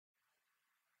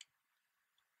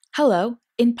Hello,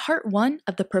 in part 1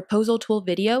 of the proposal tool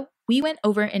video, we went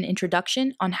over an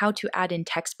introduction on how to add in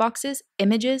text boxes,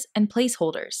 images, and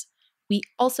placeholders. We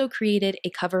also created a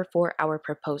cover for our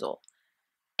proposal.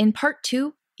 In part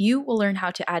 2, you will learn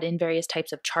how to add in various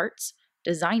types of charts,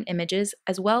 design images,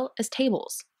 as well as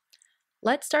tables.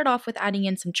 Let's start off with adding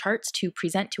in some charts to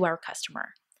present to our customer.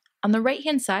 On the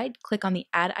right-hand side, click on the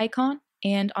Add icon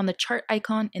and on the chart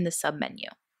icon in the submenu.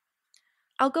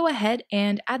 I'll go ahead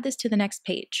and add this to the next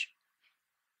page.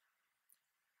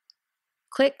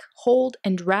 Click, hold,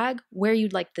 and drag where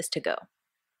you'd like this to go.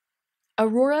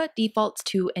 Aurora defaults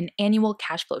to an annual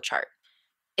cash flow chart.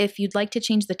 If you'd like to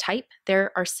change the type,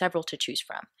 there are several to choose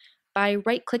from. By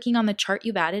right-clicking on the chart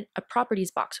you've added, a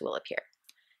Properties box will appear.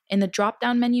 In the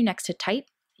drop-down menu next to Type,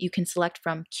 you can select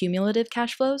from Cumulative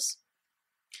Cash Flows.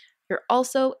 You're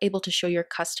also able to show your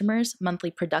customers monthly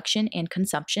production and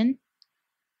consumption,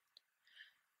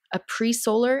 a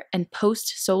pre-solar and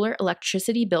post-solar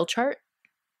electricity bill chart,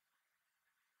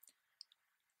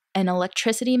 an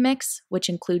electricity mix, which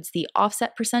includes the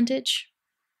offset percentage,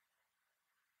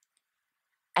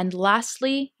 and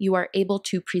lastly, you are able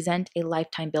to present a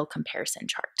lifetime bill comparison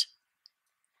chart.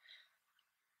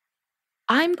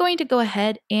 I'm going to go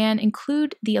ahead and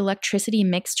include the electricity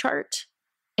mix chart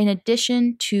in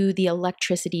addition to the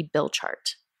electricity bill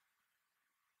chart.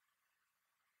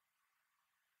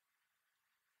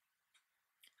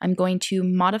 I'm going to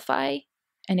modify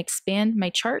and expand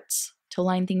my charts to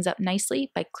line things up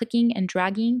nicely by clicking and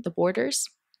dragging the borders.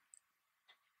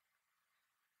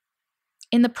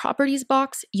 In the Properties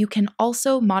box, you can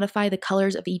also modify the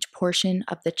colors of each portion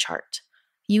of the chart.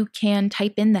 You can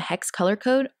type in the hex color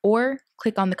code or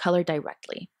click on the color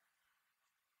directly.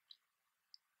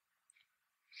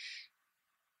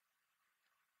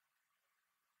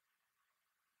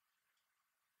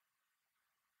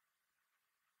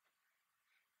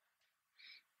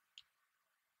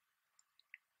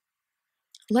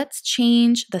 Let's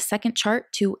change the second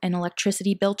chart to an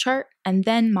electricity bill chart and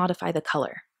then modify the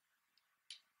color.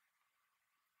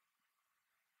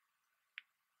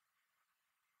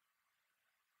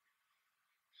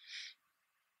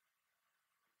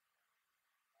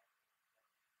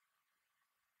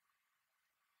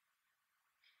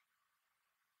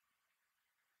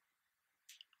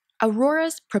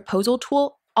 Aurora's proposal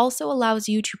tool also allows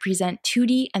you to present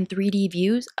 2D and 3D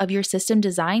views of your system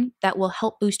design that will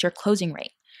help boost your closing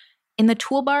rate. In the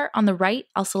toolbar on the right,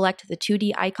 I'll select the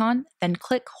 2D icon, then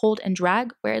click, hold, and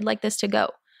drag where I'd like this to go.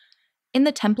 In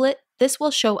the template, this will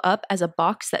show up as a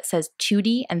box that says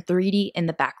 2D and 3D in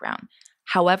the background.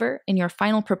 However, in your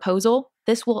final proposal,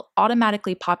 this will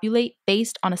automatically populate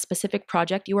based on a specific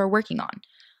project you are working on.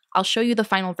 I'll show you the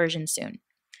final version soon.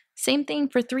 Same thing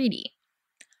for 3D.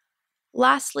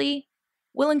 Lastly,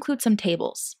 we'll include some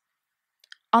tables.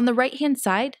 On the right-hand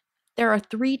side, there are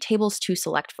 3 tables to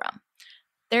select from.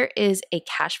 There is a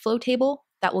cash flow table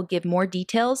that will give more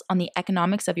details on the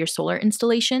economics of your solar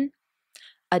installation,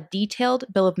 a detailed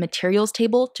bill of materials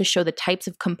table to show the types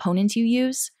of components you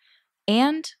use,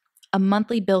 and a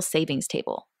monthly bill savings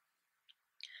table.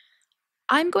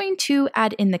 I'm going to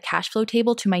add in the cash flow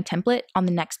table to my template on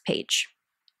the next page.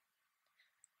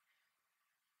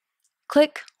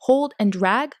 Click, hold, and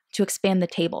drag to expand the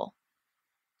table.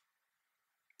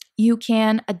 You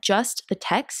can adjust the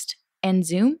text and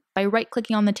zoom by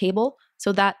right-clicking on the table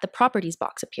so that the Properties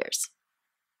box appears.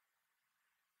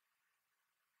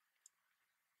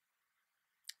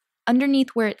 Underneath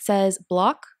where it says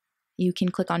Block, you can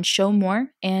click on Show More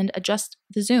and adjust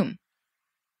the zoom.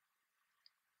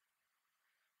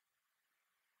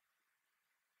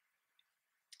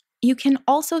 You can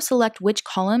also select which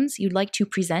columns you'd like to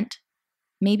present.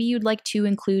 Maybe you'd like to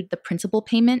include the principal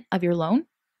payment of your loan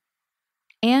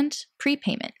and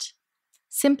prepayment.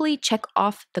 Simply check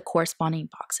off the corresponding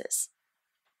boxes.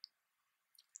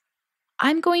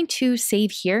 I'm going to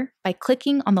save here by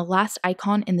clicking on the last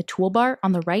icon in the toolbar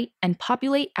on the right and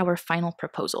populate our final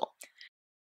proposal.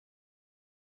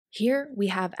 Here we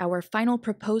have our final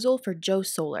proposal for Joe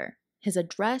Solar, his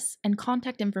address and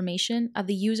contact information of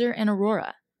the user in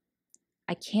Aurora.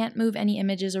 I can't move any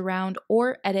images around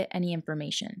or edit any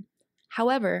information.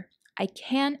 However, I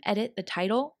can edit the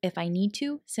title if I need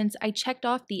to, since I checked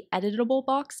off the editable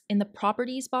box in the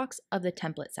Properties box of the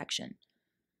template section.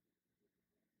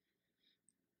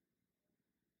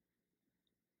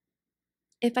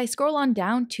 If I scroll on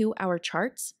down to our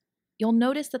charts, you'll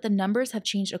notice that the numbers have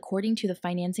changed according to the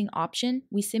financing option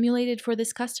we simulated for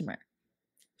this customer.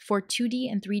 For 2D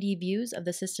and 3D views of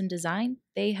the system design,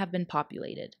 they have been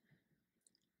populated.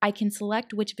 I can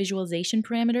select which visualization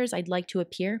parameters I'd like to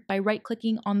appear by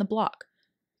right-clicking on the block.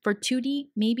 For 2D,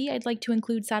 maybe I'd like to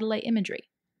include satellite imagery.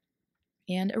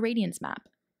 and a radiance map.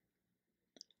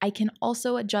 I can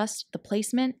also adjust the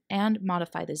placement and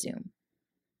modify the zoom.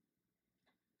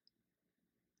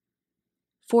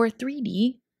 For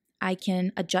 3D, I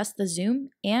can adjust the zoom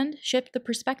and shift the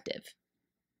perspective.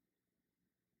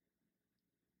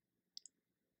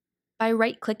 By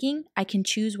right-clicking, I can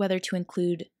choose whether to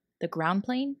include the ground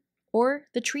plane or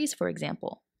the trees, for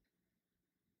example.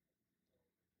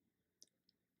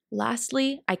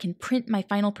 Lastly, I can print my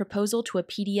final proposal to a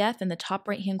PDF in the top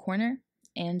right-hand corner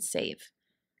and save.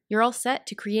 You're all set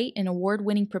to create an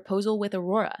award-winning proposal with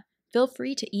Aurora. Feel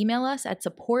free to email us at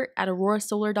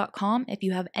support@aurorasolar.com if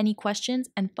you have any questions,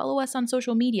 and follow us on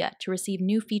social media to receive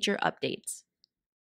new feature updates.